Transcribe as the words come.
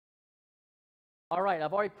All right,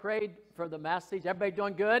 I've already prayed for the message. Everybody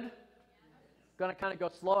doing good? Going to kind of go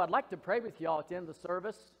slow. I'd like to pray with y'all at the end of the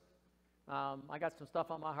service. I got some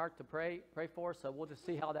stuff on my heart to pray for, so we'll just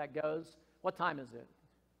see how that goes. What time is it?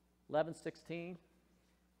 11:16.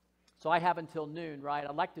 So I have until noon, right?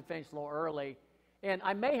 I'd like to finish a little early. And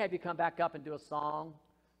I may have you come back up and do a song.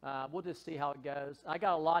 We'll just see how it goes. I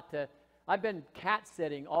got a lot to... I've been cat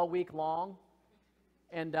sitting all week long.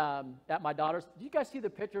 And at my daughter's... Do you guys see the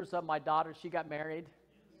pictures of my daughter? She got married.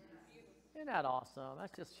 Isn't that awesome?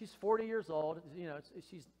 That's just... She's 40 years old. You know,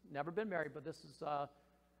 she's never been married, but this is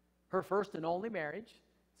her first and only marriage.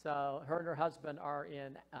 So her and her husband are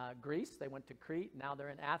in Greece. They went to Crete. Now they're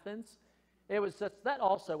in Athens. It was just... That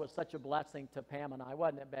also was such a blessing to Pam and I,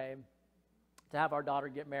 wasn't it, babe? To have our daughter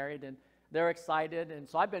get married, and they're excited. And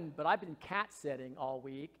so I've been cat sitting all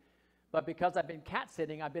week. But because I've been cat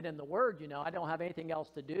sitting, I've been in the Word, you know. I don't have anything else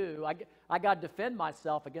to do. I got to defend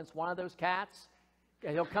myself against one of those cats.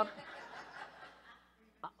 He'll come.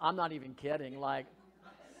 I'm not even kidding. Like,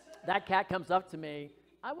 that cat comes up to me.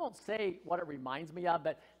 I won't say what it reminds me of,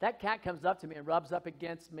 but that cat comes up to me and rubs up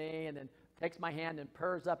against me and then takes my hand and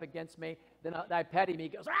purrs up against me. Then I pet him. He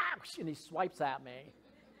goes, ah, and he swipes at me.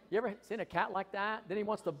 You ever seen a cat like that? Then he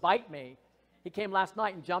wants to bite me. He came last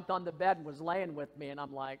night and jumped on the bed and was laying with me, and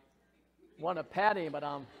I'm like, want to pet him, but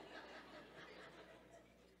I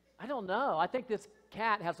don't know. I think this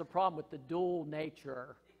cat has a problem with the dual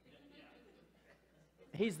nature.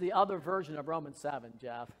 He's the other version of Romans 7,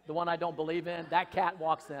 Jeff. The one I don't believe in, that cat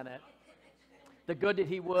walks in it. The good that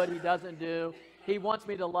he would, he doesn't do. He wants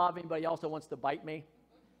me to love him, but he also wants to bite me.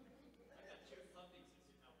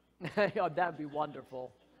 Oh, that'd be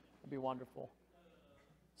wonderful. That'd be wonderful.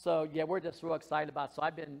 So, yeah, we're just real excited about it. So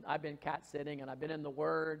I've been cat sitting, and I've been in the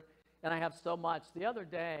Word. And I have so much. The other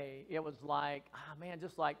day, it was like, man,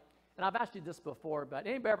 just like, and I've asked you this before, but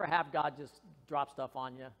anybody ever have God just drop stuff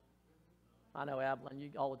on you? I know, Evelyn, you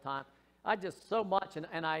all the time. I just so much,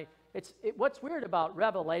 and what's weird about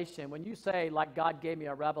revelation, when you say, like, God gave me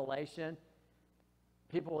a revelation,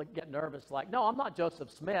 people get nervous, like, no, I'm not Joseph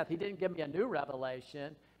Smith. He didn't give me a new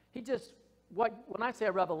revelation. When I say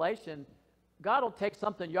a revelation, God will take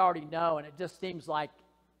something you already know, and it just seems like,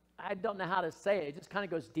 I don't know how to say it. It just kind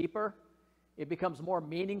of goes deeper. It becomes more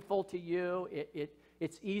meaningful to you.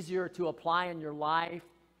 It's easier to apply in your life.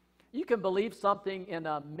 You can believe something in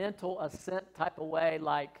a mental assent type of way,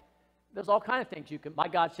 like there's all kinds of things you can. My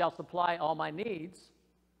God shall supply all my needs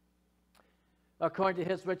according to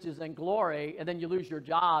his riches and glory, and then you lose your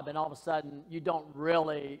job, and all of a sudden you don't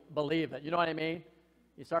really believe it. You know what I mean?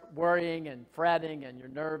 You start worrying and fretting, and you're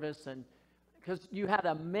nervous, and because you had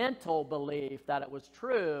a mental belief that it was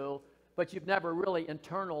true, but you've never really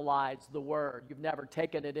internalized the Word. You've never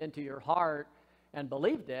taken it into your heart and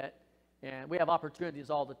believed it. And we have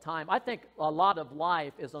opportunities all the time. I think a lot of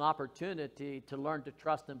life is an opportunity to learn to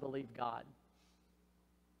trust and believe God.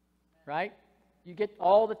 Right? You get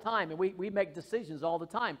all the time, and we make decisions all the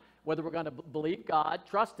time, whether we're going to believe God,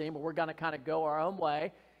 trust Him, or we're going to kind of go our own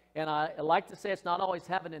way. And I like to say it's not always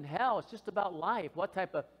heaven and hell. It's just about life. What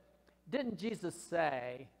type of... Didn't Jesus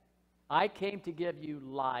say, I came to give you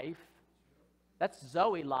life? That's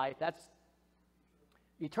Zoe life. That's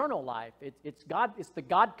eternal life. It's God. It's the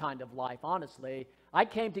God kind of life, honestly. I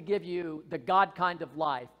came to give you the God kind of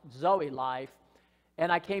life, Zoe life,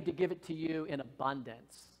 and I came to give it to you in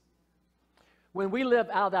abundance. When we live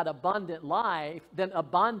out that abundant life, then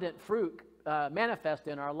abundant fruit manifests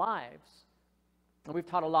in our lives. And we've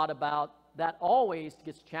taught a lot about that always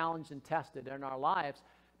gets challenged and tested in our lives.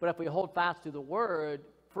 But if we hold fast to the Word,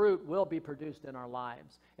 fruit will be produced in our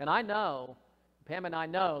lives. And I know, Pam and I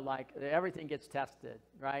know, like, everything gets tested,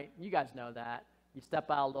 right? You guys know that. You step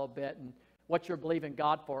out a little bit, and what you're believing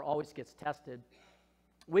God for always gets tested.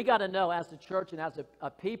 We got to know as a church and as a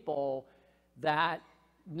people that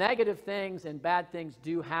negative things and bad things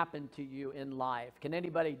do happen to you in life. Can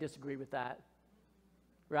anybody disagree with that?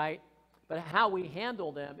 Right? But how we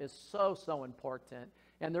handle them is so, so important.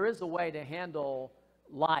 And there is a way to handle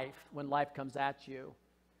life when life comes at you.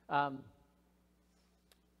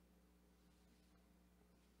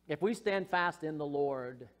 If we stand fast in the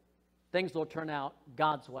Lord, things will turn out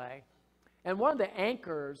God's way. And one of the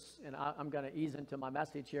anchors, and I'm going to ease into my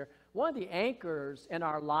message here, one of the anchors in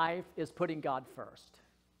our life is putting God first.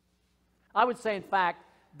 I would say, in fact,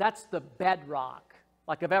 that's the bedrock,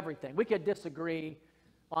 like, of everything. We could disagree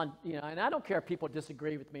on, and I don't care if people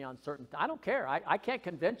disagree with me on certain things. I don't care. I can't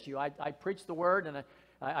convince you. I preach the Word, and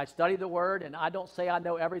I study the Word, and I don't say I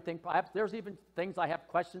know everything. There's even things I have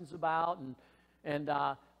questions about,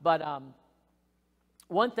 but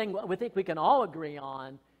one thing we think we can all agree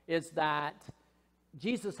on is that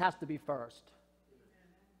Jesus has to be first.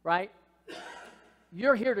 right?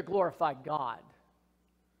 You're here to glorify God,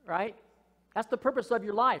 right? That's the purpose of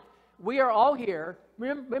your life. We are all here.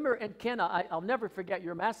 Remember, and Ken, I'll never forget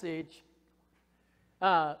your message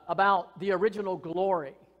about the original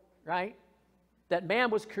glory, right? That man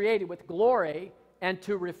was created with glory and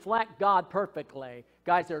to reflect God perfectly.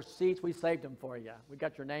 Guys, there's seats. We saved them for you. We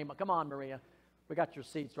got your name. Come on, Maria. We got your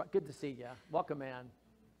seats. Good to see you. Welcome in.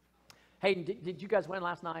 Hayden, did you guys win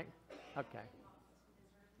last night? Okay.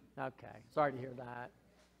 Okay. Sorry to hear that.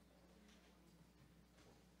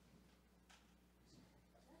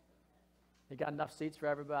 You got enough seats for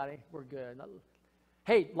everybody? We're good.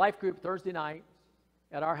 Hey, life group Thursday night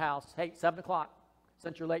at our house. Hey, 7 o'clock.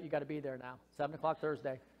 Since you're late, you got to be there now. 7 o'clock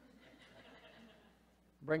Thursday.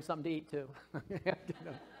 Bring something to eat, too.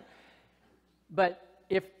 But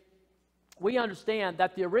if we understand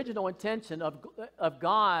that the original intention of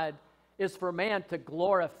God is for man to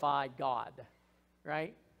glorify God,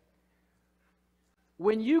 right?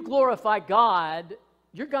 When you glorify God,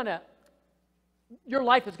 your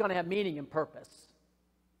life is going to have meaning and purpose.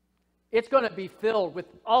 It's going to be filled with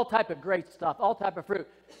all type of great stuff, all type of fruit.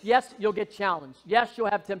 Yes, you'll get challenged. Yes, you'll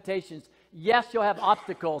have temptations. Yes, you'll have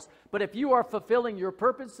obstacles. But if you are fulfilling your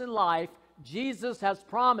purpose in life, Jesus has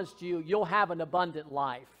promised you'll have an abundant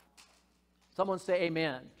life. Someone say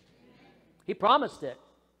amen. He promised it.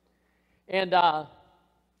 And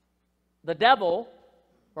the devil,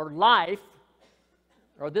 or life,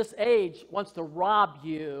 or this age, wants to rob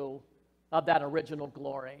you of that original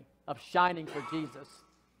glory, of shining for Jesus.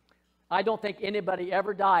 I don't think anybody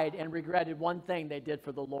ever died and regretted one thing they did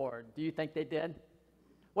for the Lord. Do you think they did?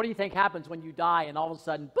 What do you think happens when you die and all of a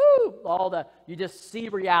sudden, boom, you just see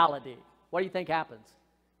reality? What do you think happens?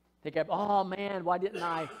 Think, oh man, why didn't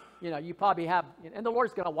I? You probably have, and the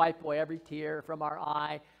Lord's going to wipe away every tear from our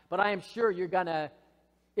eye, but I am sure you're going to,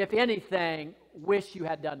 if anything, wish you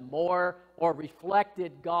had done more or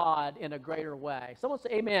reflected God in a greater way. Someone say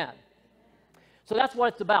amen. So that's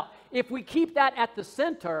what it's about. If we keep that at the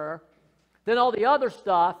center, then all the other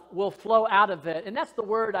stuff will flow out of it. And that's the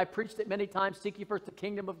word, I preached it many times, seek ye first the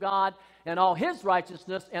kingdom of God and all his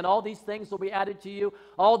righteousness, and all these things will be added to you.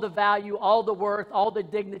 All the value, all the worth, all the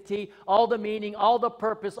dignity, all the meaning, all the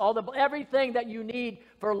purpose, everything that you need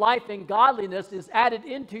for life and godliness is added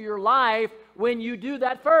into your life when you do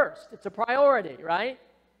that first. It's a priority, right?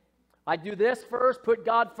 I do this first, put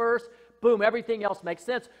God first, boom, everything else makes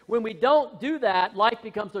sense. When we don't do that, life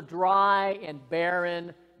becomes a dry and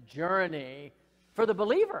barren journey for the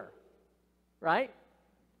believer, right?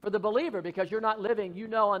 For the believer, because you're not living,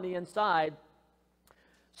 on the inside.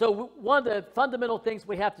 So one of the fundamental things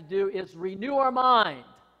we have to do is renew our mind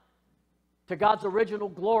to God's original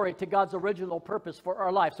glory, to God's original purpose for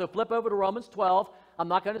our life. So flip over to Romans 12. I'm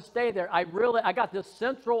not going to stay there. I got this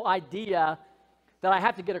central idea that I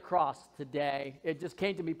have to get across today. It just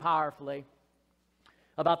came to me powerfully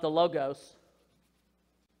about the Logos.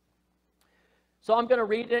 So I'm going to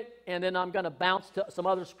read it, and then I'm going to bounce to some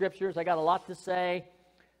other scriptures. I got a lot to say.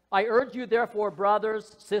 I urge you, therefore,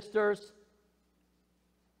 brothers, sisters.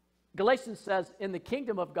 Galatians says, in the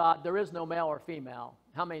kingdom of God, there is no male or female.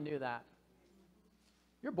 How many knew that?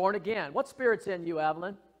 You're born again. What spirit's in you,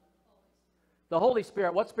 Evelyn? The Holy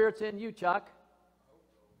Spirit. What spirit's in you, Chuck?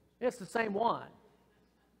 It's the same one.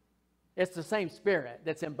 It's the same spirit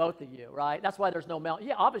that's in both of you, right? That's why there's no male.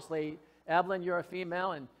 Yeah, obviously, Evelyn, you're a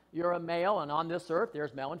female, and you're a male, and on this earth,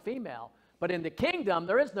 there's male and female. But in the kingdom,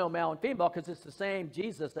 there is no male and female because it's the same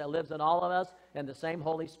Jesus that lives in all of us and the same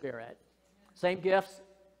Holy Spirit. Same gifts,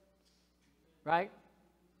 right?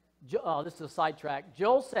 This is a sidetrack.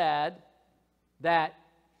 Joel said that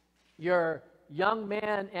your young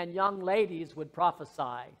men and young ladies would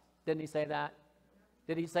prophesy. Didn't he say that?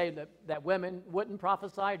 Did he say that women wouldn't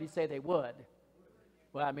prophesy, or did he say they would?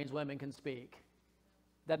 Well, that means women can speak.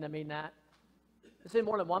 Doesn't it mean that? It's in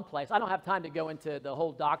more than one place. I don't have time to go into the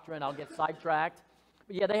whole doctrine. I'll get sidetracked.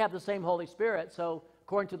 But yeah, they have the same Holy Spirit. So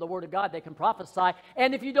according to the Word of God, they can prophesy.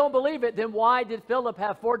 And if you don't believe it, then why did Philip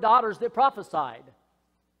have 4 daughters that prophesied?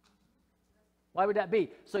 Why would that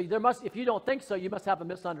be? So if you don't think so, you must have a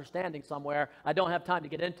misunderstanding somewhere. I don't have time to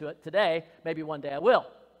get into it today. Maybe one day I will.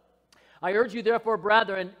 I urge you, therefore,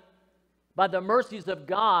 brethren, by the mercies of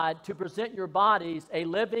God, to present your bodies a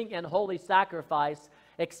living and holy sacrifice,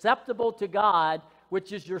 acceptable to God,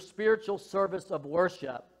 which is your spiritual service of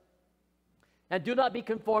worship. And do not be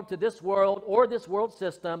conformed to this world or this world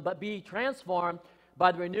system, but be transformed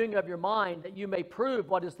by the renewing of your mind, that you may prove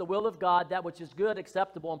what is the will of God, that which is good,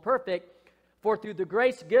 acceptable, and perfect. For through the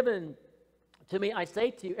grace given to me, I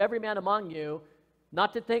say to you, every man among you,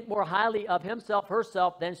 not to think more highly of himself,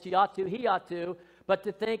 herself, than he ought to, but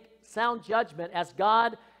to think sound judgment, as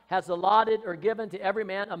God has allotted or given to every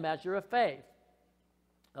man a measure of faith.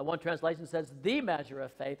 One translation says the measure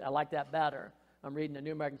of faith. I like that better. I'm reading the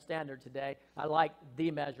New American Standard today. I like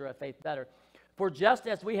the measure of faith better. For just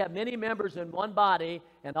as we have many members in one body,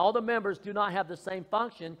 and all the members do not have the same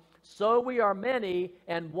function, so we are many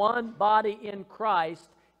and one body in Christ,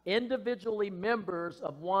 individually members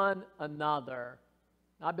of one another.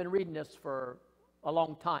 Now, I've been reading this for a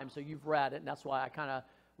long time, so you've read it, and that's why I kind of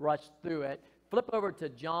rushed through it. Flip over to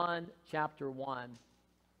John chapter 1.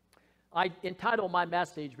 I entitled my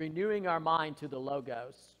message, Renewing Our Mind to the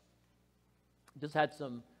Logos. Just had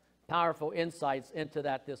some powerful insights into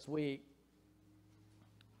that this week.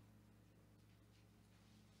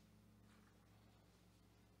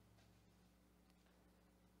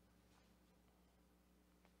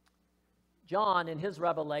 John, in his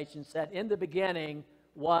revelation, said, in the beginning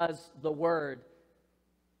was the Word,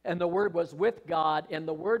 and the Word was with God, and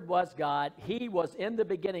the Word was God. He was in the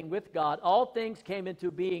beginning with God. All things came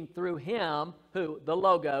into being through him, who? The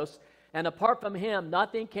Logos. And apart from him,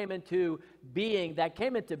 nothing came into being that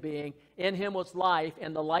came into being. In him was life,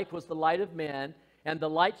 and the life was the light of men. And the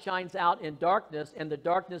light shines out in darkness, and the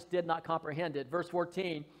darkness did not comprehend it. Verse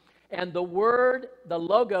 14, and the Word, the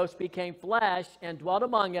Logos, became flesh and dwelt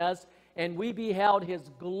among us, and we beheld his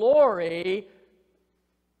glory,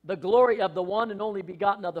 the glory of the one and only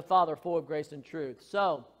begotten of the Father, full of grace and truth.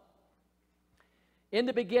 So, in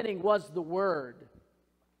the beginning was the Word.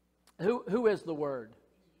 Who is the Word?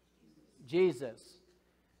 Jesus.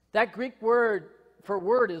 That Greek word for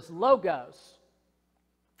word is logos.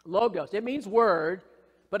 Logos. It means word,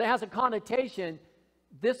 but it has a connotation.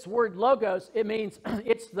 This word logos, it means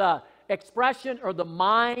it's the expression or the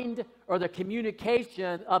mind or the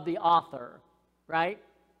communication of the author, right?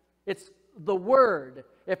 It's the word.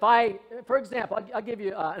 For example, I'll give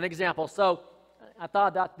you an example. So I thought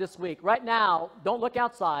about this week. Right now, don't look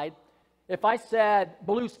outside. If I said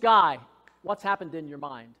blue sky, what's happened in your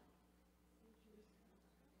mind?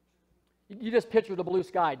 You just pictured the blue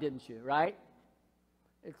sky, didn't you, right?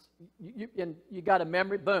 And you got a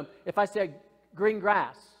memory, boom. If I said green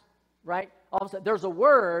grass, right? All of a sudden, there's a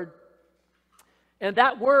word, and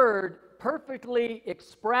that word perfectly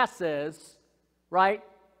expresses, right,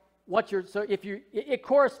 what you're, so if you, it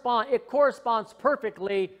corresponds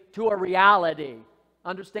perfectly to a reality.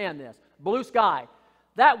 Understand this. Blue sky.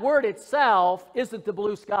 That word itself isn't the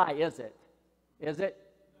blue sky, is it? Is it?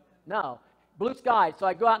 No. Blue sky. So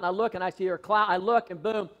I go out and I look and I see a cloud. I look and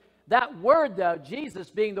boom. That word, though,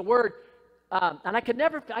 Jesus being the word, and I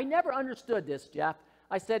never understood this, Jeff.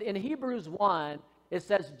 I said in Hebrews 1, it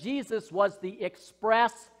says Jesus was the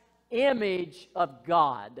express image of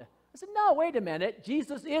God. I said, no, wait a minute.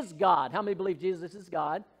 Jesus is God. How many believe Jesus is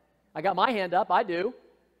God? I got my hand up. I do.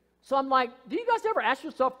 So I'm like, do you guys ever ask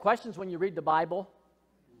yourself questions when you read the Bible?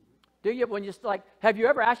 Do you? When you're like, have you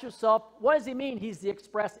ever asked yourself, what does he mean he's the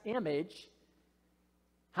express image?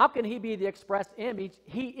 How can he be the express image?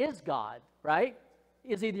 He is God, right?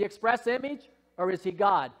 Is he the express image or is he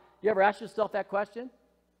God? You ever ask yourself that question?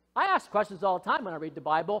 I ask questions all the time when I read the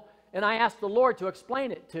Bible, and I ask the Lord to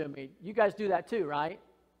explain it to me. You guys do that too, right?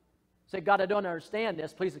 Say, God, I don't understand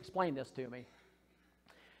this. Please explain this to me.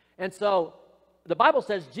 And so the Bible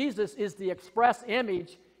says Jesus is the express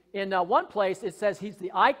image. In one place, it says he's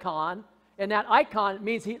the icon, and that icon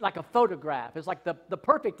means he's like a photograph. It's like the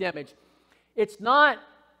perfect image. It's not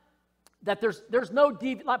that there's no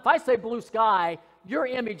deep, like if I say blue sky, your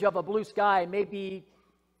image of a blue sky may be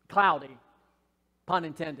cloudy, pun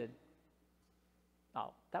intended.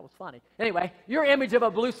 Oh, that was funny. Anyway, your image of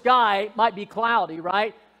a blue sky might be cloudy,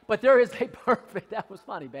 right? But there is a perfect, that was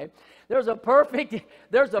funny, babe. There's a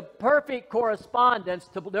perfect correspondence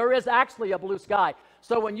to, there is actually a blue sky.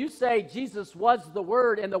 So when you say Jesus was the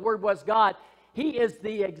Word and the Word was God, he is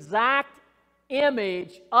the exact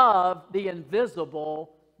image of the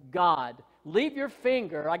invisible God. Leave your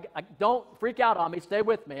finger. I don't freak out on me. Stay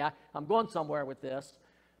with me. I'm going somewhere with this.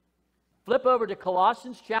 Flip over to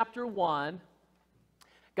Colossians chapter 1.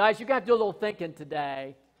 Guys, you're going to have to do a little thinking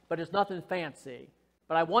today, but it's nothing fancy.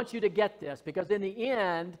 But I want you to get this, because in the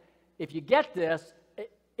end, if you get this,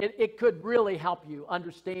 it could really help you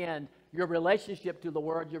understand your relationship to the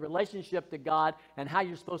Word, your relationship to God, and how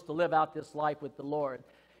you're supposed to live out this life with the Lord.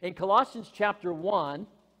 In Colossians chapter 1,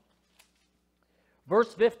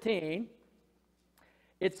 verse 15,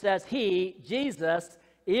 it says, he, Jesus,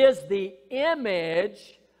 is the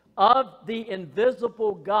image of the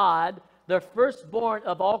invisible God, the firstborn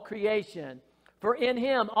of all creation. For in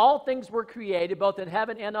him all things were created, both in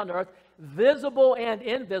heaven and on earth, visible and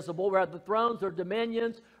invisible, whether the thrones or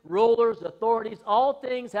dominions, rulers, authorities, all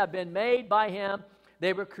things have been made by him.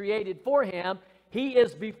 They were created for him, He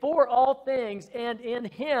is before all things, and in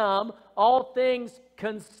him all things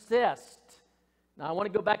consist. Now, I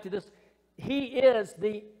want to go back to this. He is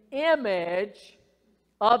the image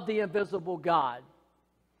of the invisible God.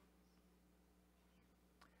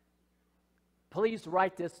 Please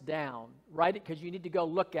write this down. Write it because you need to go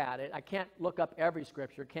look at it. I can't look up every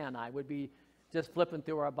scripture, can I? It would be just flipping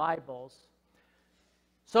through our Bibles.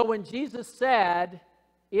 So when Jesus said,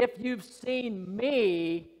 if you've seen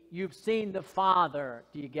me, you've seen the Father.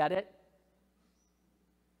 Do you get it?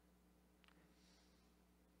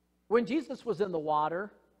 When Jesus was in the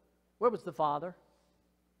water, where was the Father?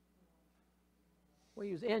 Well,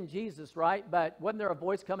 he was in Jesus, right? But wasn't there a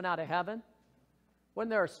voice coming out of heaven? Wasn't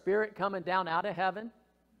there a spirit coming down out of heaven?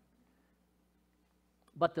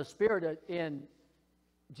 But the spirit in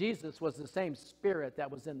Jesus was the same spirit that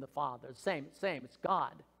was in the Father. Same. It's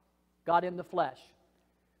God. God in the flesh.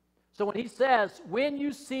 So when he says, when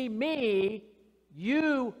you see me,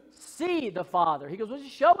 you see the Father. He goes, well,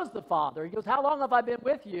 just show us the Father. He goes, how long have I been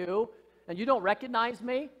with you and you don't recognize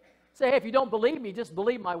me? Say, hey, if you don't believe me, just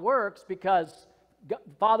believe my works, because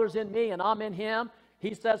Father's in me and I'm in him.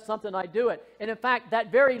 He says something, I do it. And in fact,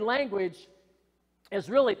 that very language is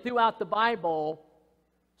really throughout the Bible.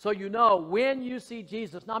 So you know, when you see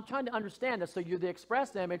Jesus, now I'm trying to understand this, so you're the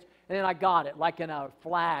express image, and then I got it, like in a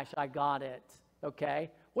flash, I got it, okay?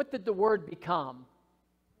 What did the word become?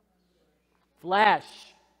 Flesh.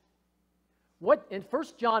 What, in 1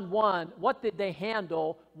 John 1, what did they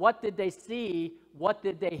handle? What did they see? What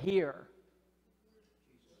did they hear?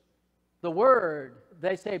 The Word.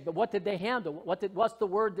 They say, but what did they handle? What's the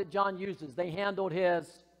word that John uses? They handled his,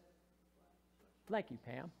 thank you,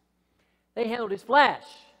 Pam. They handled his flesh,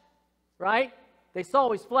 right? They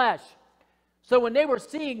saw his flesh. So when they were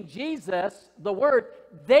seeing Jesus, the Word,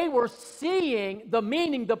 they were seeing the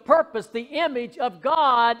meaning, the purpose, the image of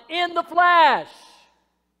God in the flesh.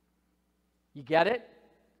 You get it?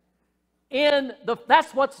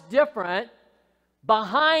 That's what's different.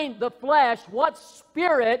 Behind the flesh, what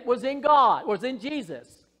spirit was in God, was in Jesus?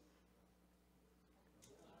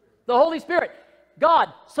 The Holy Spirit. God.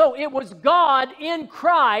 So it was God in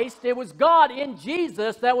Christ, it was God in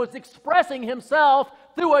Jesus that was expressing himself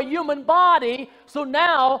through a human body. So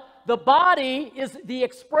now the body is the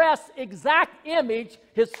express exact image.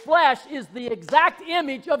 His flesh is the exact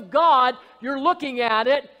image of God. You're looking at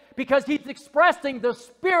it because he's expressing the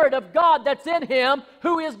Spirit of God that's in him,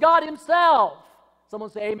 who is God himself. Someone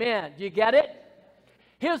say amen. Do you get it?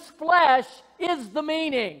 His flesh is the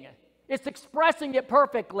meaning. It's expressing it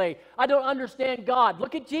perfectly. I don't understand God.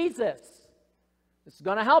 Look at Jesus. This is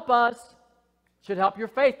going to help us. Should help your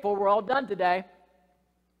faith before we're all done today.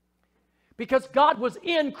 Because God was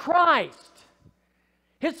in Christ.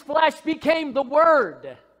 His flesh became the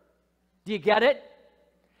Word. Do you get it?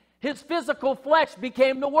 His physical flesh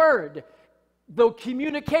became the Word. The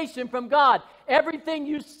communication from God. Everything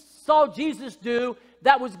you saw Jesus do,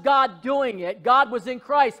 that was God doing it. God was in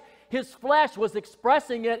Christ. His flesh was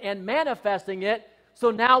expressing it and manifesting it.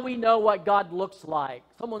 So now we know what God looks like.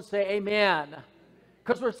 Someone say amen.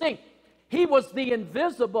 Because we're seeing he was the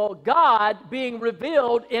invisible God being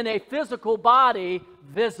revealed in a physical body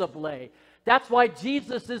visibly. That's why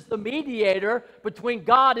Jesus is the mediator between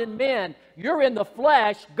God and men. You're in the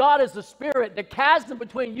flesh. God is the Spirit. The chasm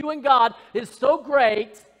between you and God is so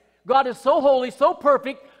great. God is so holy, so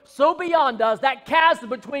perfect, so beyond us. That chasm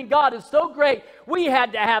between God is so great. We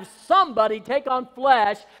had to have somebody take on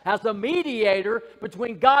flesh as a mediator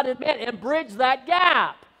between God and man and bridge that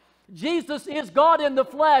gap. Jesus is God in the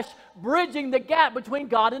flesh, bridging the gap between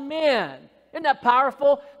God and men. Isn't that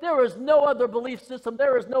powerful? There is no other belief system.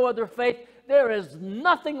 There is no other faith. There is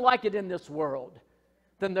nothing like it in this world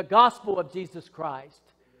than the gospel of Jesus Christ.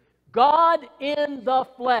 God in the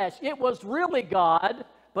flesh. It was really God,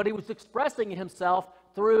 but he was expressing himself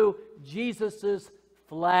through Jesus'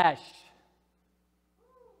 flesh.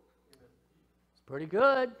 It's pretty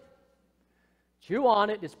good. Chew on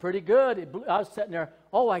it. It's pretty good. I was sitting there,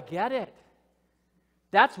 oh, I get it.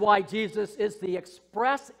 That's why Jesus is the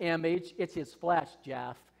express image. It's his flesh,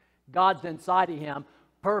 Jeff. God's inside of him.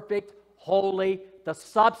 Perfect, holy, the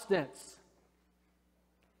substance.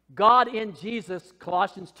 God in Jesus,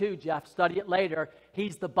 Colossians 2, Jeff, study it later.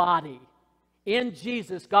 He's the body. In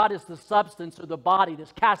Jesus, God is the substance or the body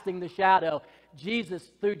that's casting the shadow.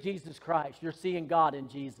 Jesus, through Jesus Christ, you're seeing God in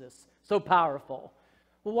Jesus. So powerful.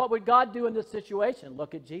 Well, what would God do in this situation?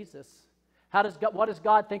 Look at Jesus. What does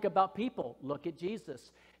God think about people? Look at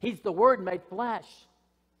Jesus. He's the Word made flesh.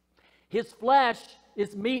 His flesh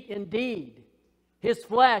is meat indeed. His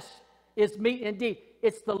flesh is meat indeed.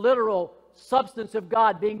 It's the literal substance of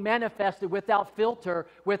God being manifested without filter,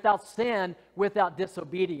 without sin, without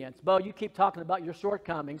disobedience. Bo, you keep talking about your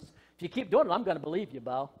shortcomings. If you keep doing it, I'm going to believe you,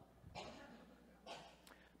 Bo.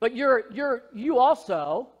 But you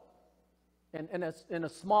also, in a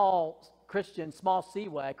small Christian, small C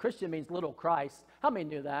way, Christian means little Christ. How many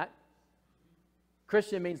knew that?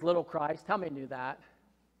 Christian means little Christ. How many knew that?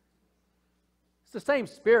 It's the same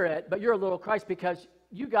spirit, but you're a little Christ because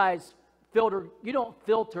you guys you don't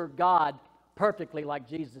filter God perfectly like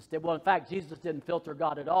Jesus did. Well, in fact, Jesus didn't filter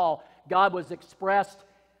God at all. God was expressed.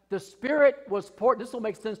 The Spirit was poured. This will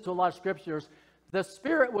make sense to a lot of scriptures. The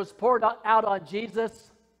Spirit was poured out on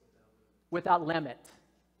Jesus without limit.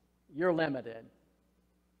 You're limited.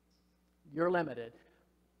 You're limited.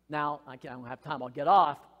 Now, I don't have time. I'll get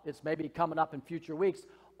off. It's maybe coming up in future weeks.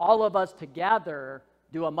 All of us together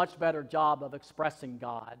do a much better job of expressing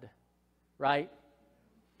God, right?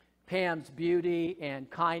 Pam's beauty and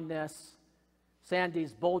kindness,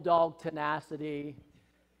 Sandy's bulldog tenacity,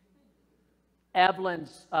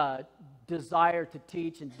 Evelyn's desire to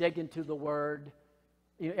teach and dig into the Word.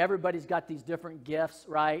 You know, everybody's got these different gifts,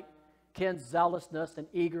 right? Ken's zealousness and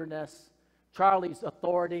eagerness, Charlie's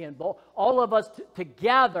authority, and all of us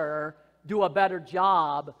together do a better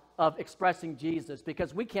job of expressing Jesus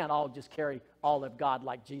because we can't all just carry all of God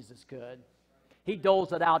like Jesus could. He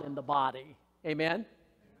doles it out in the body. Amen?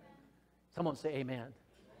 Someone say amen.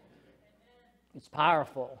 It's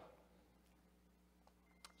powerful.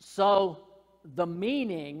 So the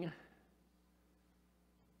meaning,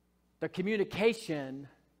 the communication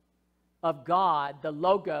of God, the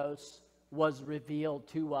Logos, was revealed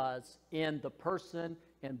to us in the person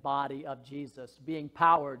and body of Jesus, being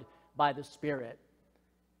powered by the Spirit.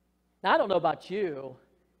 Now, I don't know about you,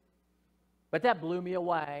 but that blew me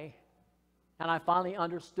away, and I finally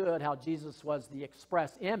understood how Jesus was the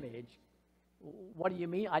express image. What do you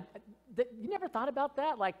mean? You never thought about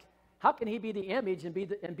that? Like, how can he be the image and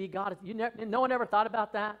be God? No one ever thought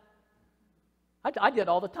about that? I did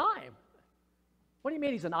all the time. What do you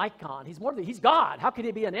mean he's an icon? He's God. How can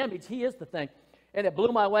he be an image? He is the thing. And it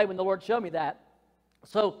blew my way when the Lord showed me that.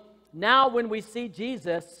 So now when we see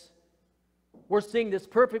Jesus, we're seeing this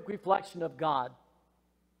perfect reflection of God.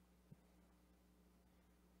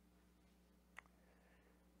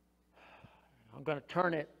 I'm going to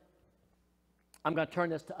turn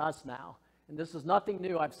this to us now. And this is nothing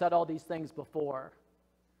new. I've said all these things before.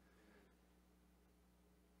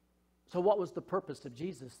 So what was the purpose of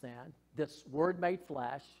Jesus then? This Word made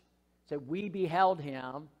flesh. So we beheld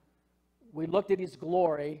him. We looked at his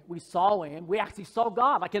glory. We saw him. We actually saw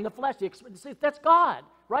God, like in the flesh. That's God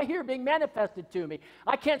right here being manifested to me.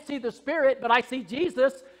 I can't see the Spirit, but I see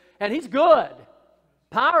Jesus, and he's good,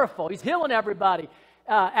 powerful. He's healing everybody.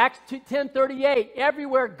 Acts 10:38,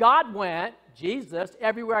 everywhere God went, Jesus,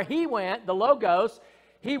 everywhere he went, the Logos,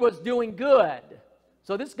 he was doing good.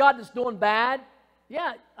 So this God that's doing bad,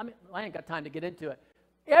 yeah, I ain't got time to get into it.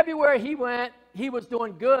 Everywhere he went, he was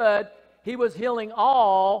doing good. He was healing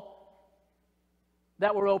all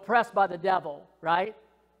that were oppressed by the devil, right?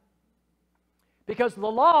 Because the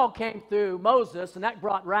law came through Moses, and that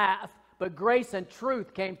brought wrath, but grace and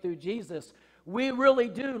truth came through Jesus. We really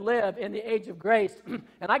do live in the age of grace.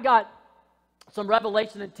 And I got some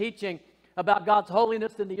revelation and teaching about God's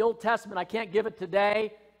holiness in the Old Testament. I can't give it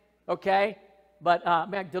today, okay? But,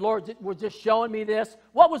 man, the Lord was just showing me this.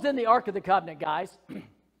 What was in the Ark of the Covenant, guys?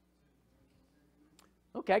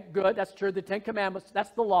 Okay, good. That's true. The Ten Commandments,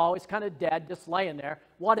 that's the law. It's kind of dead, just laying there.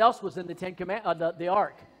 What else was in the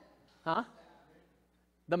Ark? Huh?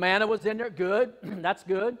 The manna was in there. Good. That's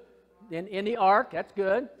good. In the Ark, that's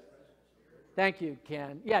good. Thank you,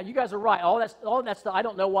 Ken. Yeah, you guys are right. All that stuff, I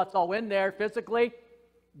don't know what's all in there physically.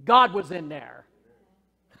 God was in there.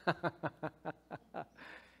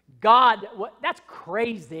 God, that's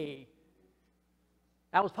crazy.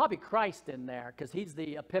 That was probably Christ in there because he's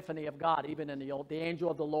the epiphany of God, even in the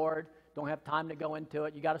angel of the Lord. Don't have time to go into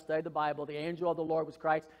it. You got to study the Bible. The angel of the Lord was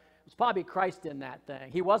Christ. It was probably Christ in that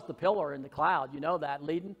thing. He was the pillar in the cloud. You know that,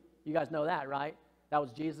 leading? You guys know that, right? That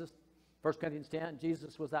was Jesus. 1 Corinthians 10,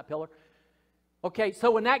 Jesus was that pillar. Okay,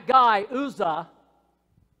 so when that guy, Uzzah,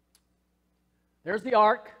 there's the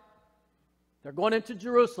ark. They're going into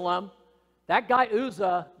Jerusalem. That guy,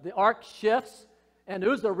 Uzzah, the ark shifts, and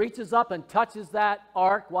Uzzah reaches up and touches that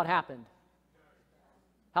ark. What happened?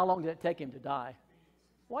 How long did it take him to die?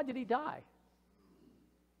 Why did he die?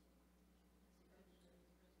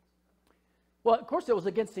 Well, of course, it was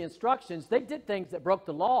against the instructions. They did things that broke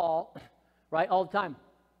the law, right, all the time.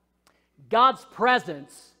 God's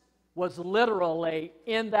presence was literally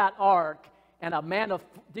in that ark, and a man of...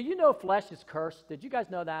 Do you know flesh is cursed? Did you guys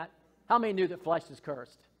know that? How many knew that flesh is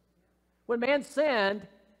cursed? When man sinned,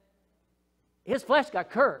 his flesh got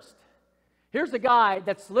cursed. Here's a guy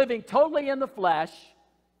that's living totally in the flesh.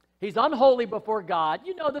 He's unholy before God.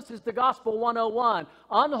 You know, this is the gospel 101.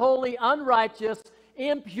 Unholy, unrighteous,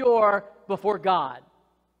 impure before God.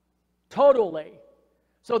 Totally.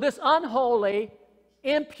 So this unholy,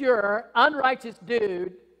 impure, unrighteous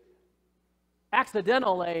dude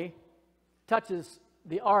accidentally touches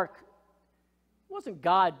the ark. It wasn't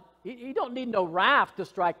God. You don't need no raft to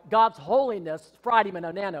strike. God's holiness fried him in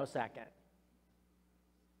a nanosecond.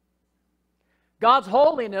 God's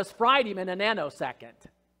holiness fried him in a nanosecond.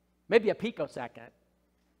 Maybe a picosecond,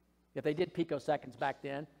 if they did picoseconds back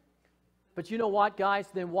then. But you know what, guys?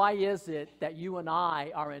 Then why is it that you and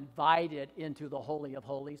I are invited into the Holy of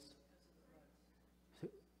Holies?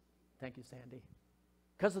 Thank you, Sandy.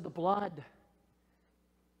 Because of the blood.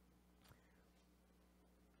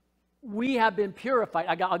 We have been purified.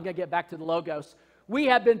 I'm going to get back to the logos. We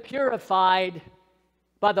have been purified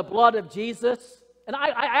by the blood of Jesus. And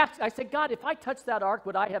I said, God, if I touched that ark,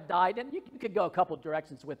 would I have died? And you could go a couple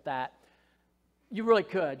directions with that. You really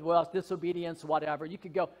could. Well, it's disobedience, whatever. You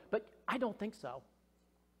could go. But I don't think so.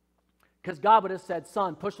 Because God would have said,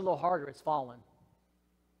 son, push a little harder. It's fallen.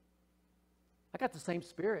 I got the same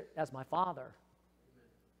spirit as my Father.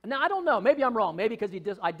 Now, I don't know. Maybe I'm wrong. Maybe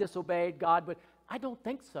because I disobeyed God. But I don't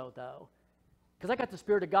think so, though. Because I got the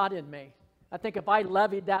Spirit of God in me. I think if I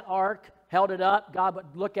levied that ark, held it up, God would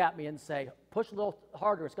look at me and say, push a little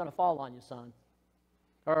harder, it's going to fall on you, son.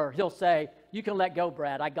 Or he'll say, you can let go,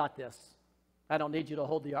 Brad, I got this. I don't need you to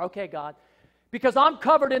hold the ark. Okay, God. Because I'm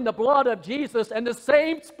covered in the blood of Jesus, and the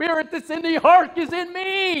same Spirit that's in the ark is in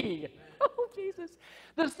me. Oh, Jesus.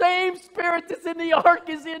 The same Spirit that's in the ark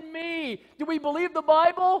is in me. Do we believe the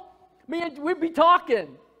Bible? We'd be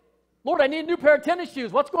talking. Lord, I need a new pair of tennis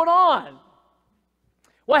shoes. What's going on?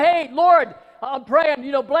 Well, hey, Lord, I'm praying,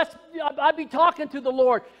 bless, I'd be talking to the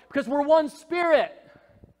Lord because we're one spirit,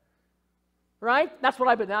 right? That's what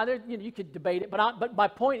I've been, now, you could debate it, but my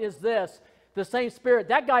point is this, the same Spirit,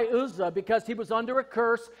 that guy Uzzah, because he was under a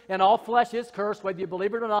curse, and all flesh is cursed, whether you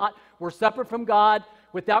believe it or not, we're separate from God,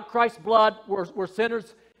 without Christ's blood, we're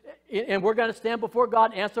sinners, and we're going to stand before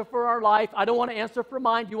God and answer for our life. I don't want to answer for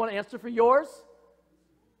mine. Do you want to answer for yours?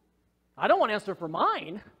 I don't want to answer for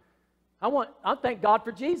mine. I thank God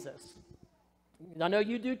for Jesus. I know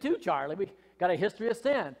you do too, Charlie. We got a history of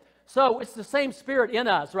sin. So it's the same Spirit in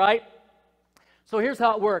us, right? So here's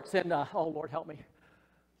how it works. And, oh, Lord, help me.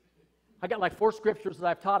 I got like 4 scriptures that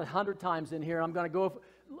I've taught 100 times in here. I'm going to go,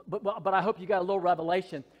 but I hope you got a little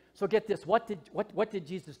revelation. So get this. What did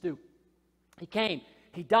Jesus do? He came.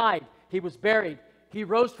 He died. He was buried. He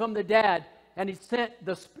rose from the dead. And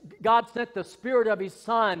God sent the Spirit of His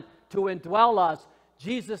Son to indwell us.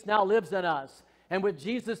 Jesus now lives in us. And with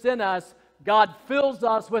Jesus in us, God fills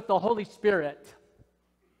us with the Holy Spirit.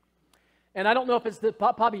 And I don't know if it's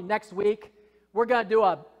probably next week, we're going to do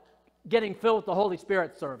a getting filled with the Holy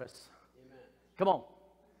Spirit service. Amen. Come on.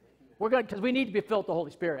 We're going because we need to be filled with the Holy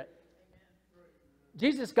Spirit.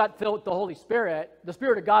 Jesus got filled with the Holy Spirit. The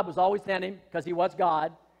Spirit of God was always in him because he was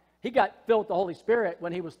God. He got filled with the Holy Spirit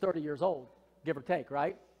when he was 30 years old, give or take,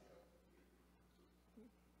 right?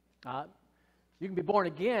 You can be born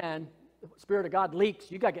again. The Spirit of God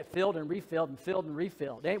leaks. You got to get filled and refilled and filled and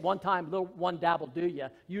refilled. It ain't one time, one dabble do you.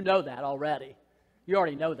 You know that already. You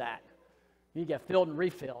already know that. You get filled and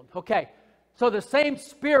refilled. Okay, so the same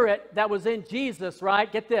Spirit that was in Jesus,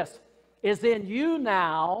 right, get this, is in you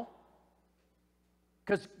now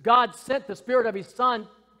because God sent the Spirit of His Son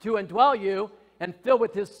to indwell you and fill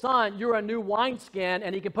with His Son. You're a new wineskin,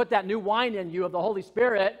 and He can put that new wine in you of the Holy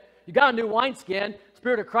Spirit. You got a new wineskin.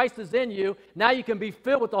 Spirit of Christ is in you. Now you can be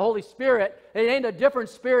filled with the Holy Spirit. It ain't a different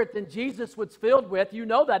spirit than Jesus was filled with. You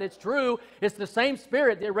know that. It's true. It's the same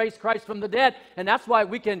Spirit that raised Christ from the dead. And that's why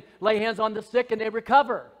we can lay hands on the sick and they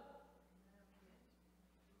recover.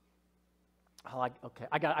 Okay,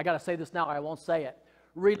 I got to say this now or I won't say it.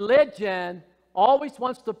 Religion always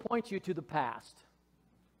wants to point you to the past.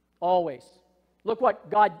 Always. Look what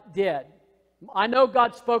God did. I know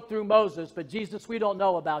God spoke through Moses, but Jesus, we don't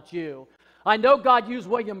know about you. I know God used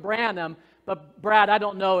William Branham, but Brad, I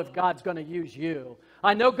don't know if God's going to use you.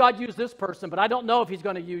 I know God used this person, but I don't know if He's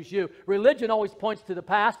going to use you. Religion always points to the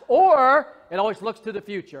past, or it always looks to the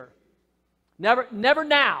future. Never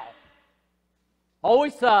now.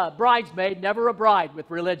 Always a bridesmaid, never a bride with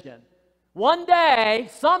religion. One day,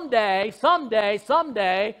 someday,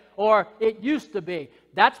 or it used to be.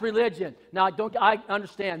 That's religion. Now, I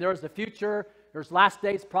understand there is a future. There's last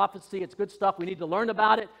days prophecy. It's good stuff. We need to learn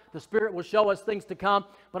about it. The Spirit will show us things to come.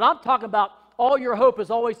 But I'm talking about all your hope is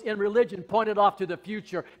always in religion pointed off to the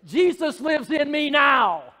future. Jesus lives in me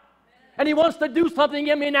now. And he wants to do something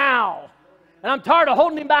in me now. And I'm tired of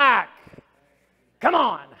holding him back. Come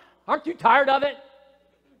on. Aren't you tired of it?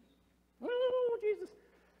 Oh, Jesus.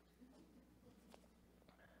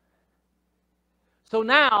 So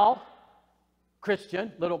now,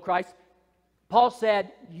 Christian, little Christ, Paul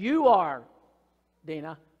said, you are,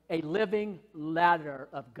 Dina, a living letter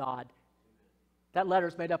of God. That letter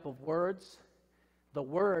is made up of words. The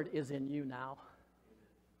word is in you now.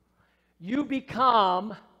 You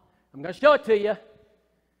become, I'm going to show it to you. I'm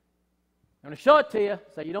going to show it to you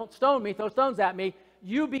so you don't stone me, throw stones at me.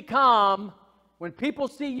 You become, when people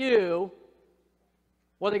see you,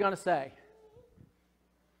 what are they going to say?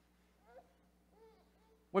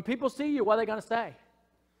 When people see you, what are they going to say?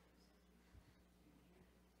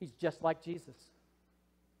 He's just like Jesus.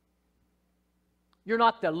 You're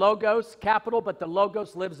not the Logos, capital, but the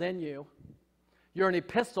Logos lives in you. You're an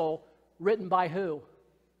epistle written by who?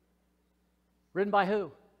 Written by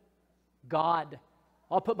who? God.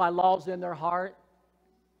 I'll put my laws in their heart.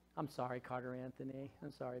 I'm sorry, Carter Anthony.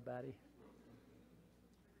 I'm sorry, buddy.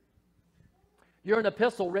 You're an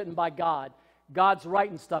epistle written by God. God's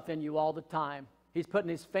writing stuff in you all the time. He's putting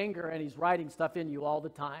his finger and he's writing stuff in you all the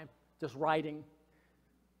time. Just writing,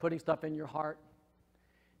 putting stuff in your heart.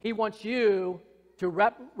 He wants you to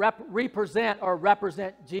represent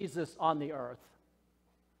Jesus on the earth.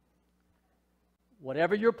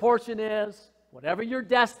 Whatever your portion is, whatever your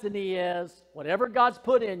destiny is, whatever God's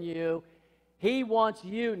put in you, he wants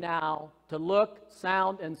you now to look,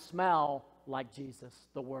 sound, and smell like Jesus,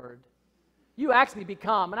 the Word. You actually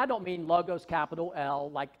become, and I don't mean Logos, capital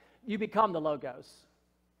L, like you become the Logos.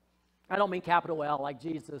 I don't mean capital L like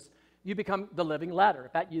Jesus. You become the living letter. In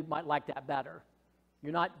fact, you might like that better.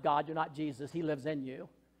 You're not God, you're not Jesus. He lives in you.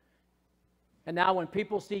 And now when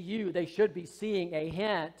people see you, they should be seeing a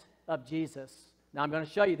hint of Jesus. Now I'm going to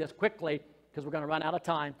show you this quickly because we're going to run out of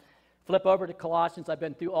time. Flip over to Colossians. I've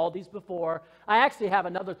been through all these before. I actually have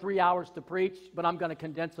another 3 hours to preach, but I'm going to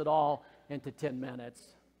condense it all into 10 minutes.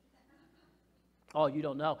 Oh, you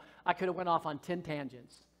don't know. I could have went off on 10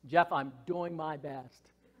 tangents. Jeff, I'm doing my best.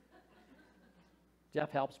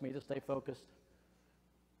 Jeff helps me to stay focused.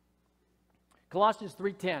 Colossians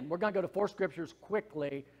 3:10. We're going to go to 4 scriptures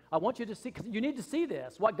quickly. I want you to see, because you need to see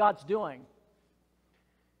this, what God's doing.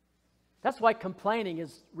 That's why complaining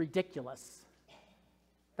is ridiculous.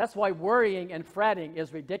 That's why worrying and fretting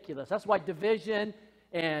is ridiculous. That's why division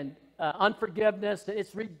and unforgiveness,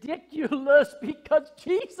 it's ridiculous because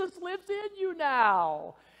Jesus lives in you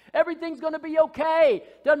now. Everything's going to be okay.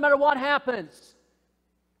 Doesn't matter what happens.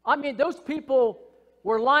 I mean, those people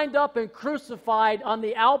were lined up and crucified on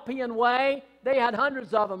the Alpine Way. They had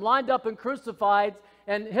hundreds of them lined up and crucified,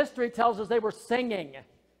 and history tells us they were singing.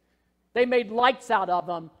 They made lights out of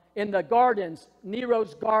them in the gardens,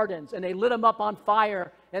 Nero's gardens, and they lit them up on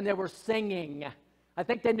fire, and they were singing. I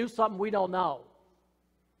think they knew something we don't know.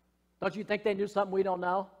 Don't you think they knew something we don't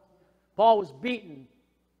know? Paul was beaten,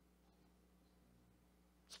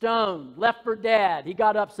 stoned, left for dead. He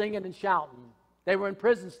got up singing and shouting. They were in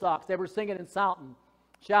prison stocks. They were singing and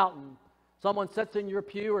shouting. Someone sits in your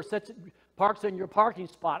pew or parks in your parking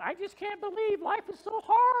spot. I just can't believe life is so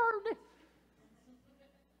hard.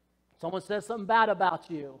 Someone says something bad about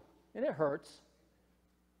you, and it hurts.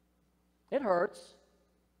 It hurts.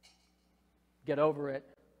 Get over it.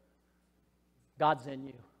 God's in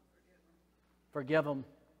you. Forgive them.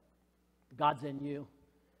 God's in you.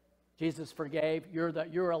 Jesus forgave.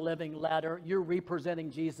 You're a living letter. You're representing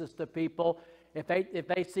Jesus to people. If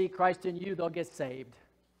they see Christ in you, they'll get saved.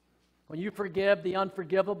 When you forgive the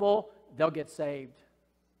unforgivable, they'll get saved.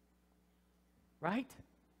 Right?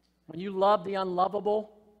 When you love the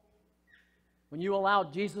unlovable, when you allow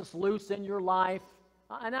Jesus loose in your life,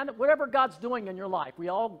 and whatever God's doing in your life, we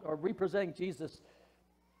all are representing Jesus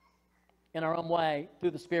in our own way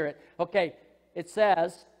through the Spirit. Okay, it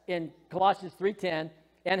says in Colossians 3:10,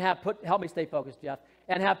 and have put, help me stay focused, Jeff,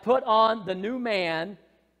 and have put on the new man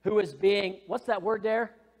who is being, what's that word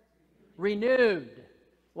there? Renewed.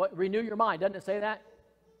 What? Renew your mind. Doesn't it say that?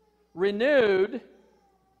 Renewed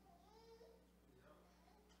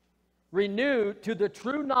to the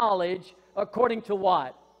true knowledge according to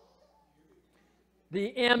what? The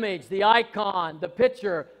image, the icon, the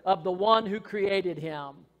picture of the one who created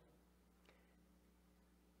him.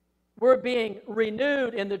 We're being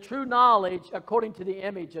renewed in the true knowledge according to the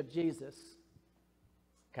image of Jesus.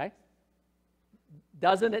 Okay?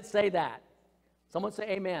 Doesn't it say that? Someone say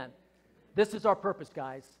amen. This is our purpose,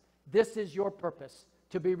 guys. This is your purpose,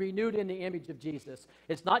 to be renewed in the image of Jesus.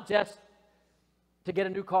 It's not just to get a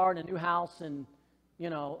new car and a new house and,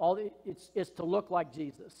 it's to look like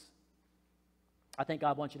Jesus. I think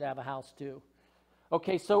God wants you to have a house too.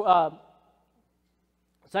 Okay, so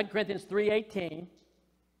 2 Corinthians 3:18.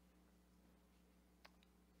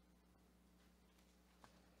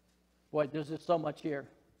 Boy, there's just so much here.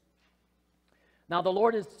 Now the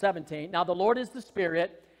Lord is 17. Now the Lord is the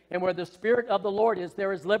Spirit, and where the Spirit of the Lord is,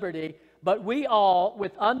 there is liberty. But we all,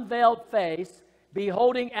 with unveiled face,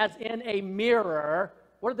 beholding as in a mirror.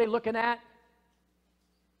 What are they looking at?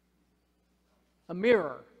 A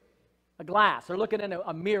mirror, a glass. They're looking in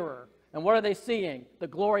a mirror. And what are they seeing? The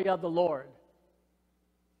glory of the Lord.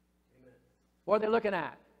 Amen. What are they looking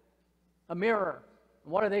at? A mirror.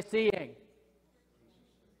 And what are they seeing?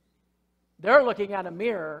 They're looking at a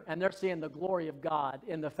mirror and they're seeing the glory of God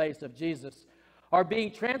in the face of Jesus. Are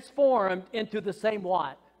being transformed into the same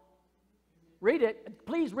what? Read it.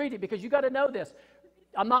 Please read it, because you got to know this.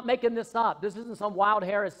 I'm not making this up. This isn't some wild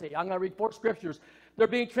heresy. I'm going to read 4 scriptures. They're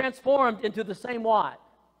being transformed into the same what?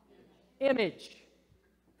 Image.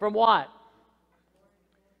 From what?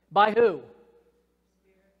 By who?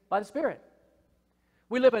 By the Spirit.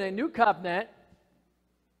 We live in a new covenant.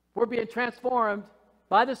 We're being transformed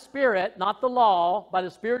by the Spirit, not the law, by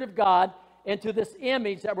the Spirit of God, into this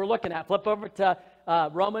image that we're looking at. Flip over to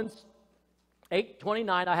Romans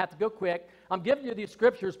 8:29. I have to go quick. I'm giving you these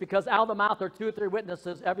scriptures because out of the mouth are 2 or 3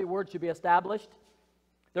 witnesses. Every word should be established.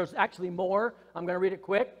 There's actually more. I'm going to read it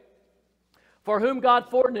quick. For whom God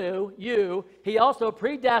foreknew, you, he also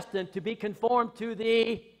predestined to be conformed to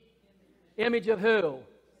the image of who?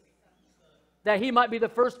 That he might be the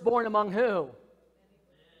firstborn among who?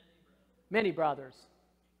 Many brothers.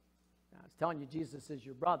 Now, I was telling you, Jesus is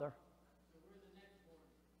your brother.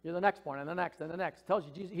 You're the next born, and the next, and the next. Tells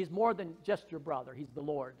you Jesus, he's more than just your brother. He's the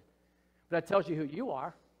Lord. But that tells you who you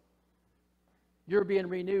are. You're being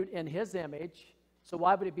renewed in his image. So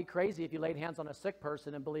why would it be crazy if you laid hands on a sick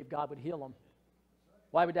person and believed God would heal them?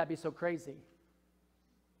 Why would that be so crazy?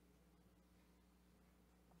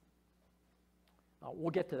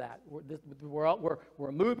 We'll get to that.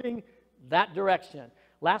 We're moving that direction.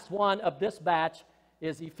 Last one of this batch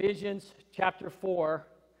is Ephesians chapter 4.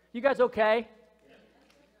 You guys okay?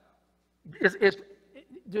 Does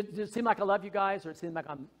it seem like I love you guys, or it seems like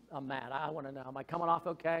I'm mad? I want to know. Am I coming off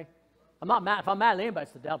okay? I'm not mad. If I'm mad at anybody,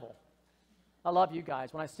 it's the devil. I love you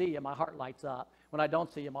guys. When I see you, my heart lights up. When I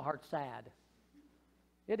don't see you, my heart's sad.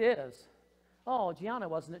 It is. Oh, Gianna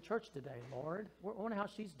wasn't at church today, Lord. I wonder how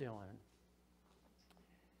she's doing.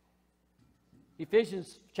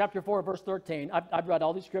 Ephesians chapter 4, verse 13. I've read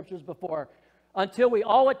all these scriptures before. Until we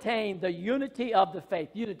all attain the unity of the faith.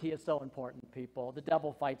 Unity is so important, people. The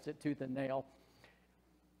devil fights it tooth and nail.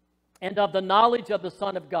 And of the knowledge of the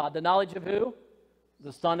Son of God. The knowledge of who?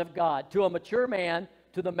 The Son of God. To a mature man,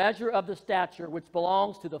 to the measure of the stature which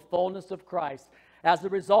belongs to the fullness of Christ. As a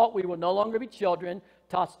result, we will no longer be children,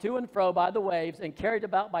 tossed to and fro by the waves and carried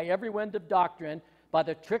about by every wind of doctrine, by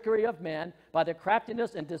the trickery of men, by the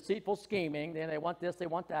craftiness and deceitful scheming. They want this, they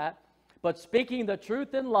want that. But speaking the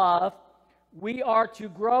truth in love, we are to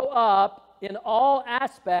grow up in all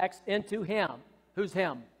aspects into him. Who's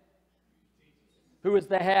him? Who is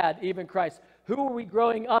the head, even Christ. Who are we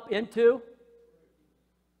growing up into?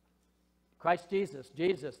 Christ Jesus.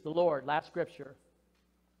 Jesus, the Lord. Last scripture.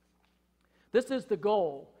 This is the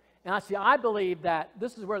goal. And I believe that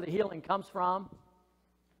this is where the healing comes from.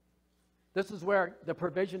 This is where the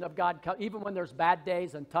provision of God comes, even when there's bad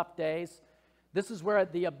days and tough days. This is where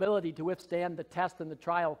the ability to withstand the test and the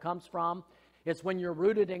trial comes from. It's when you're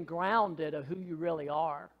rooted and grounded of who you really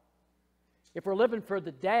are. If we're living for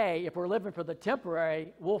the day, if we're living for the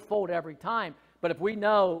temporary, we'll fold every time. But if we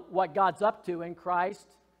know what God's up to in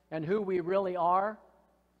Christ and who we really are,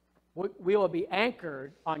 we will be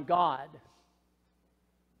anchored on God.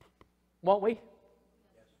 Won't we?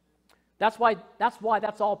 That's why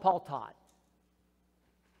that's all Paul taught.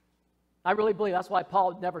 I really believe that's why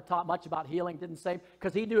Paul never taught much about healing, didn't say,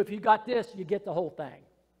 because he knew if you got this, you get the whole thing.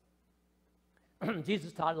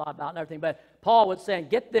 Jesus taught a lot about it and everything, but Paul was saying,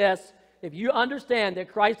 get this, if you understand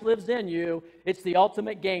that Christ lives in you, it's the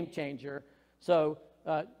ultimate game changer. So,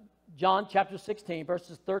 John chapter 16,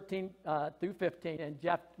 verses 13 through 15, and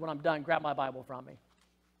Jeff, when I'm done, grab my Bible from me.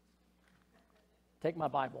 Take my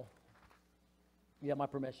Bible. You have my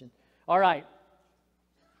permission. All right.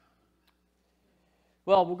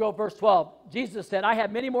 Well, we'll go verse 12. Jesus said, I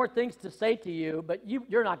have many more things to say to you, but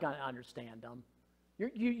you're not going to understand them.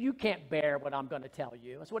 You can't bear what I'm going to tell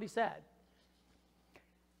you. That's what he said.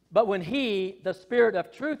 But when he, the Spirit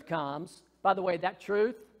of truth, comes, by the way, that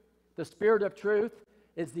truth, the Spirit of truth,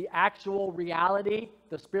 is the actual reality,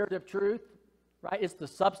 the Spirit of truth, right? It's the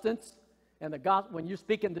substance. And the gospel, when you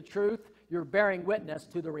speak in the truth, you're bearing witness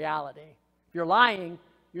to the reality. If you're lying,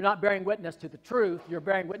 you're not bearing witness to the truth. You're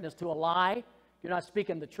bearing witness to a lie. You're not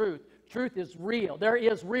speaking the truth. Truth is real. There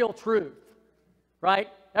is real truth, right?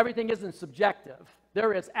 Everything isn't subjective.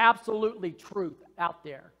 There is absolutely truth out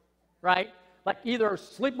there, right? Like either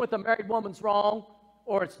sleeping with a married woman's wrong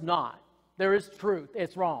or it's not. There is truth.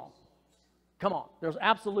 It's wrong. Come on. There's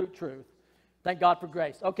absolute truth. Thank God for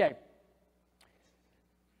grace. Okay.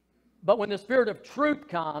 But when the Spirit of truth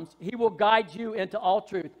comes, he will guide you into all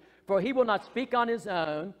truth. For he will not speak on his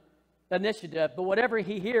own initiative, but whatever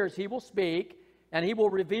he hears, he will speak, and he will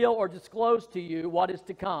reveal or disclose to you what is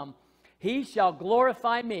to come. He shall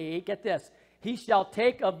glorify me. Get this. He shall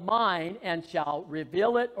take of mine and shall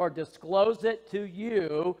reveal it or disclose it to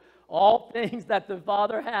you. All things that the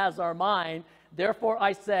Father has are mine. Therefore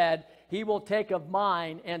I said, he will take of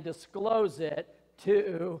mine and disclose it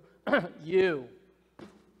to you.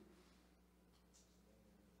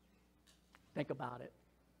 Think about it.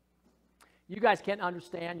 You guys can't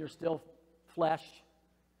understand. You're still flesh.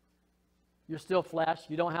 You're still flesh.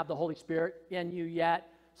 You don't have the Holy Spirit in you yet.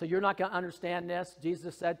 So you're not going to understand this.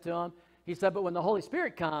 Jesus said to him, he said, but when the Holy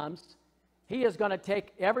Spirit comes, he is going to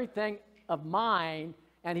take everything of mine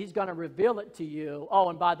and he's going to reveal it to you. Oh,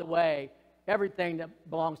 and by the way, everything that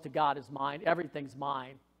belongs to God is mine. Everything's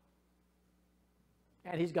mine.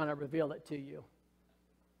 And he's going to reveal it to you.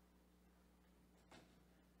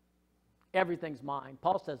 Everything's mine.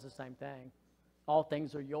 Paul says the same thing. All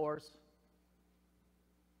things are yours.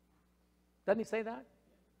 Doesn't he say that?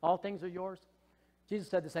 All things are yours. Jesus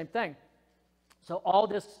said the same thing. So all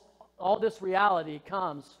this reality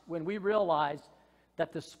comes when we realize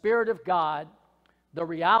that the Spirit of God, the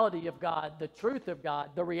reality of God, the truth of God,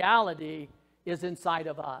 the reality is inside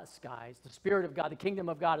of us, guys. The Spirit of God, the kingdom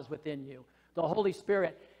of God is within you. The Holy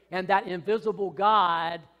Spirit. And that invisible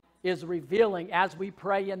God is revealing as we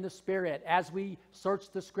pray in the Spirit, as we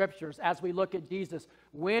search the Scriptures, as we look at Jesus.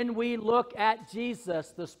 When we look at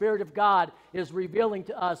Jesus, the Spirit of God is revealing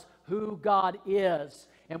to us who God is.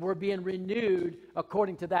 And we're being renewed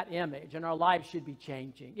according to that image. And our lives should be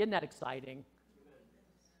changing. Isn't that exciting?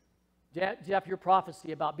 Jeff, your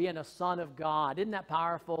prophecy about being a son of God, isn't that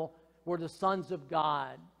powerful? We're the sons of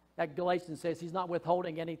God. That Galatians says he's not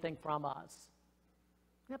withholding anything from us.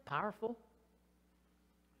 Isn't that powerful?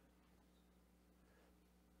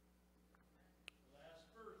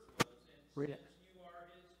 Read it. You are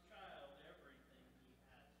his child, everything he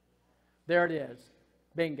has. There it is.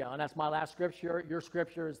 Bingo. And that's my last scripture. Your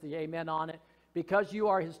scripture is the amen on it. Because you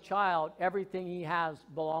are his child, everything he has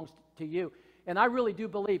belongs to you. And I really do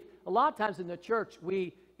believe, a lot of times in the church,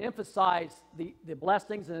 we emphasize the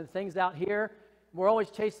blessings and the things out here. We're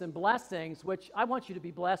always chasing blessings, which I want you to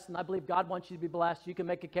be blessed, and I believe God wants you to be blessed. You can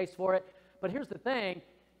make a case for it. But here's the thing.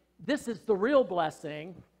 This is the real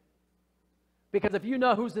blessing. Because if you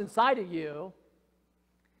know who's inside of you,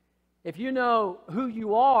 if you know who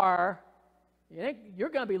you are, you're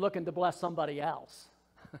going to be looking to bless somebody else.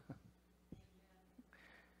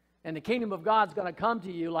 And the kingdom of God's going to come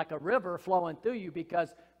to you like a river flowing through you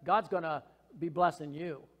because God's going to be blessing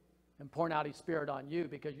you and pouring out his Spirit on you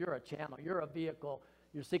because you're a channel, you're a vehicle,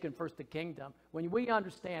 you're seeking first the kingdom. When we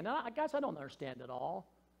understand, guys, I don't understand it all.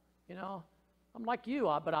 You know, I'm like you,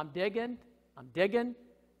 but I'm digging.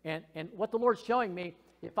 And what the Lord's showing me,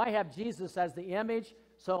 if I have Jesus as the image,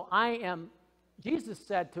 so Jesus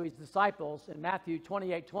said to his disciples in Matthew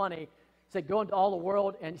 28:20, he said, go into all the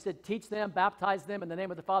world, and he said, teach them, baptize them in the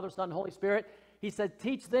name of the Father, Son, and Holy Spirit. He said,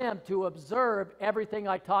 teach them to observe everything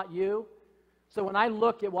I taught you. So when I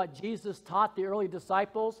look at what Jesus taught the early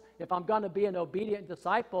disciples, if I'm going to be an obedient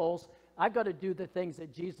disciple, I've got to do the things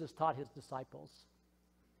that Jesus taught his disciples.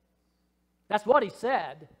 That's what he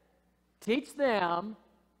said. Teach them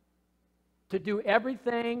to do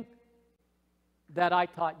everything that I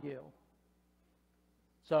taught you.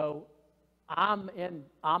 So I'm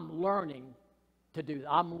learning to do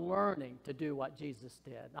that. I'm learning to do what Jesus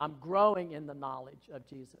did. I'm growing in the knowledge of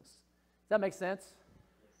Jesus. Does that make sense?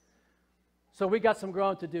 So we got some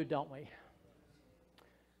growing to do, don't we?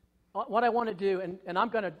 What I want to do, and I'm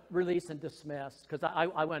going to release and dismiss, because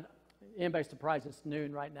I went, anybody surprised it's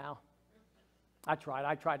noon right now? I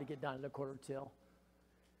tried to get done at 1:45.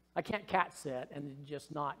 I can't cat sit and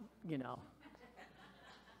just not,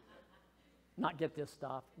 not get this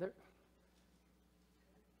stuff.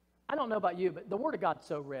 I don't know about you, but the Word of God's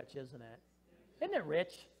so rich, isn't it? Isn't it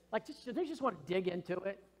rich? Like, they just want to dig into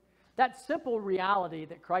it. That simple reality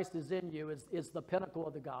that Christ is in you is the pinnacle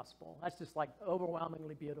of the gospel. That's just like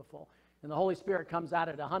overwhelmingly beautiful. And the Holy Spirit comes at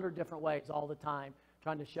it 100 different ways all the time,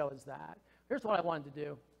 trying to show us that. Here's what I wanted to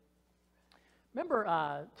do.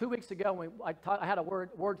 Remember 2 weeks ago when I had a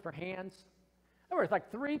word for hands? There were like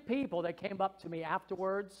 3 people that came up to me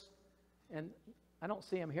afterwards, and I don't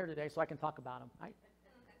see them here today, so I can talk about them.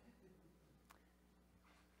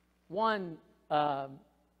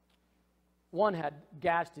 One had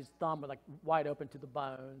gashed his thumb, like wide open to the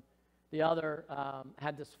bone. The other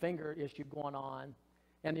had this finger issue going on,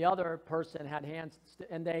 and the other person had hands,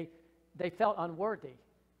 and they felt unworthy.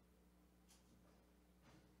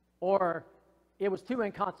 Or it was too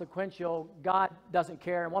inconsequential. God doesn't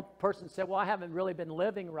care. And one person said, well, I haven't really been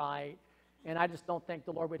living right, and I just don't think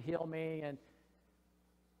the Lord would heal me. And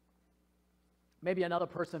maybe another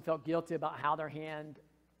person felt guilty about how their hand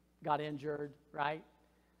got injured, right?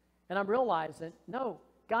 And I'm realizing, no,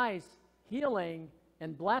 guys, healing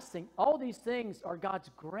and blessing, all these things are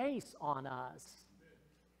God's grace on us.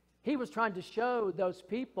 He was trying to show those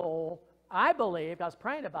people, I believe, I was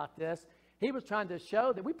praying about this, he was trying to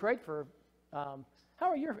show that we prayed for, how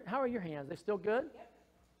are your hands? They still good?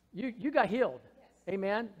 Yep. You got healed. Yes.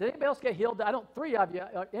 Amen. Did anybody else get healed? Three of you.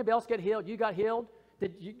 Anybody else get healed? You got healed?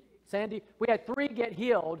 Did you, Sandy? We had 3 get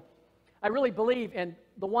healed. I really believe in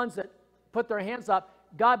the ones that put their hands up.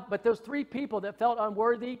 God, but those 3 people that felt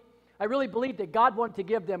unworthy, I really believe that God wanted to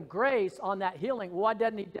give them grace on that healing. Why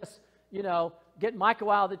doesn't he just, get Michael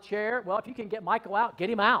out of the chair? Well, if you can get Michael out, get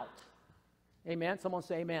him out. Amen. Someone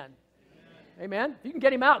say amen. Amen. If you can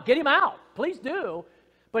get him out, please do.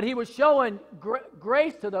 But he was showing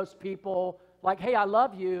grace to those people, like, hey, I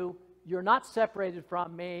love you. You're not separated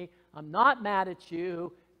from me. I'm not mad at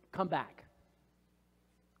you. Come back.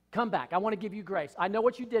 Come back. I want to give you grace. I know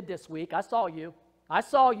what you did this week. I saw you.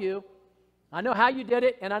 I know how you did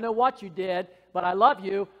it, and I know what you did, but I love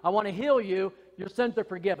you. I want to heal you. Your sins are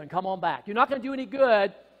forgiven. Come on back. You're not going to do any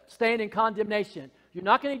good staying in condemnation. You're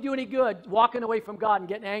not going to do any good walking away from God and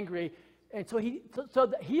getting angry. And so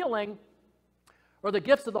the healing or the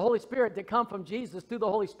gifts of the Holy Spirit that come from Jesus through the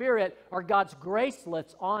Holy Spirit are God's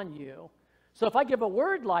gracelets on you. So if I give a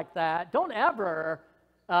word like that, don't ever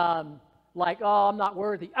I'm not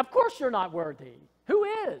worthy. Of course you're not worthy. Who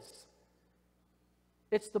is?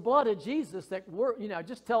 It's the blood of Jesus that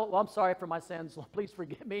just tell, well, I'm sorry for my sins. Please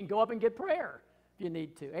forgive me, and go up and get prayer if you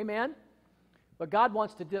need to. Amen? But God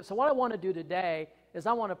wants to do. So what I want to do today is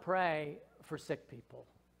I want to pray for sick people.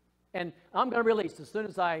 And I'm going to release as soon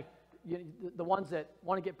as the ones that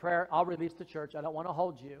want to get prayer, I'll release the church. I don't want to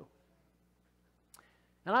hold you.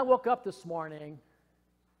 And I woke up this morning.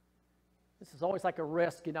 This is always like a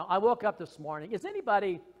risk, I woke up this morning. Is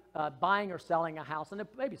anybody buying or selling a house? And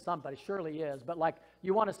maybe somebody surely is, but like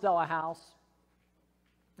you want to sell a house?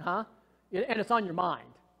 Huh? And it's on your mind.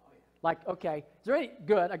 Like, okay, is there any,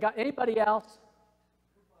 good, I got anybody else?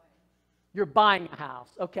 You're buying a house.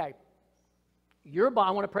 Okay.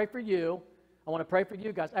 I want to pray for you. I want to pray for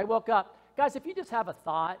you guys. I woke up. Guys, if you just have a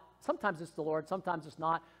thought, sometimes it's the Lord, sometimes it's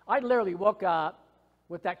not. I literally woke up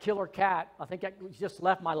with that killer cat. I think it just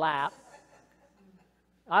left my lap.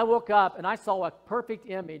 I woke up and I saw a perfect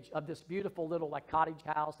image of this beautiful little cottage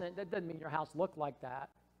house. And that doesn't mean your house looked like that.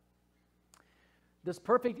 This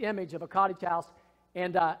perfect image of a cottage house.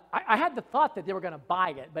 And I had the thought that they were going to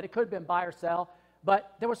buy it, but it could have been buy or sell.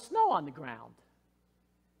 But there was snow on the ground.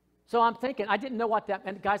 So I'm thinking, I didn't know what that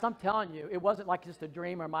meant. Guys, I'm telling you, it wasn't like just a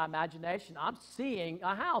dream or my imagination. I'm seeing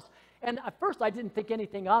a house. And at first I didn't think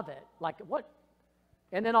anything of it. Like, what?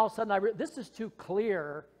 And then all of a sudden, this is too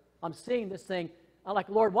clear. I'm seeing this thing. I'm like,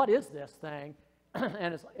 Lord, what is this thing?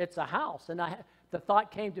 And it's a house. And the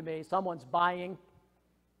thought came to me, someone's buying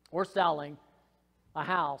or selling a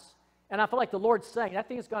house. And I feel like the Lord's saying, that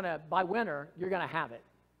thing is going to, by winter, you're going to have it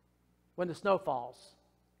when the snow falls.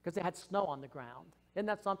 Because they had snow on the ground. Isn't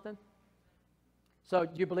that something? So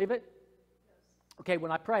do you believe it? Yes. Okay,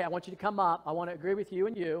 when I pray, I want you to come up. I want to agree with you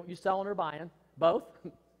and you. You selling or buying? Both?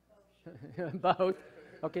 Both.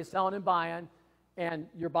 Okay, selling and buying. And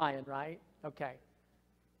you're buying, right? Okay.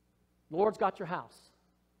 The Lord's got your house.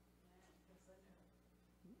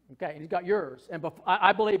 Okay, and he's got yours. And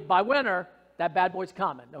I believe by winter, that bad boy's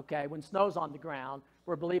coming, okay? When snow's on the ground,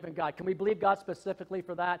 we're believing God. Can we believe God specifically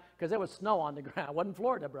for that? Because there was snow on the ground. It wasn't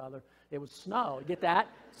Florida, brother. It was snow. You get that?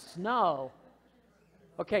 Snow.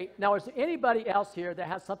 Okay, now is there anybody else here that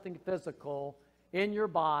has something physical in your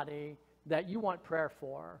body that you want prayer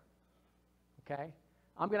for? Okay?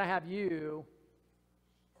 I'm going to have you,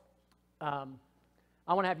 I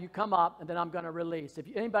want to have you come up, and then I'm going to release. If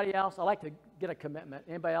anybody else, I'd like to get a commitment.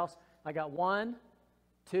 Anybody else? I got 1,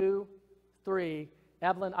 2, 3.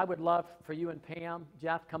 Evelyn, I would love for you and Pam,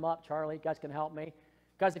 Jeff, come up. Charlie, you guys can help me.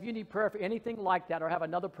 Guys, if you need prayer for anything like that or have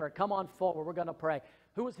another prayer, come on forward. We're going to pray.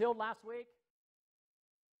 Who was healed last week?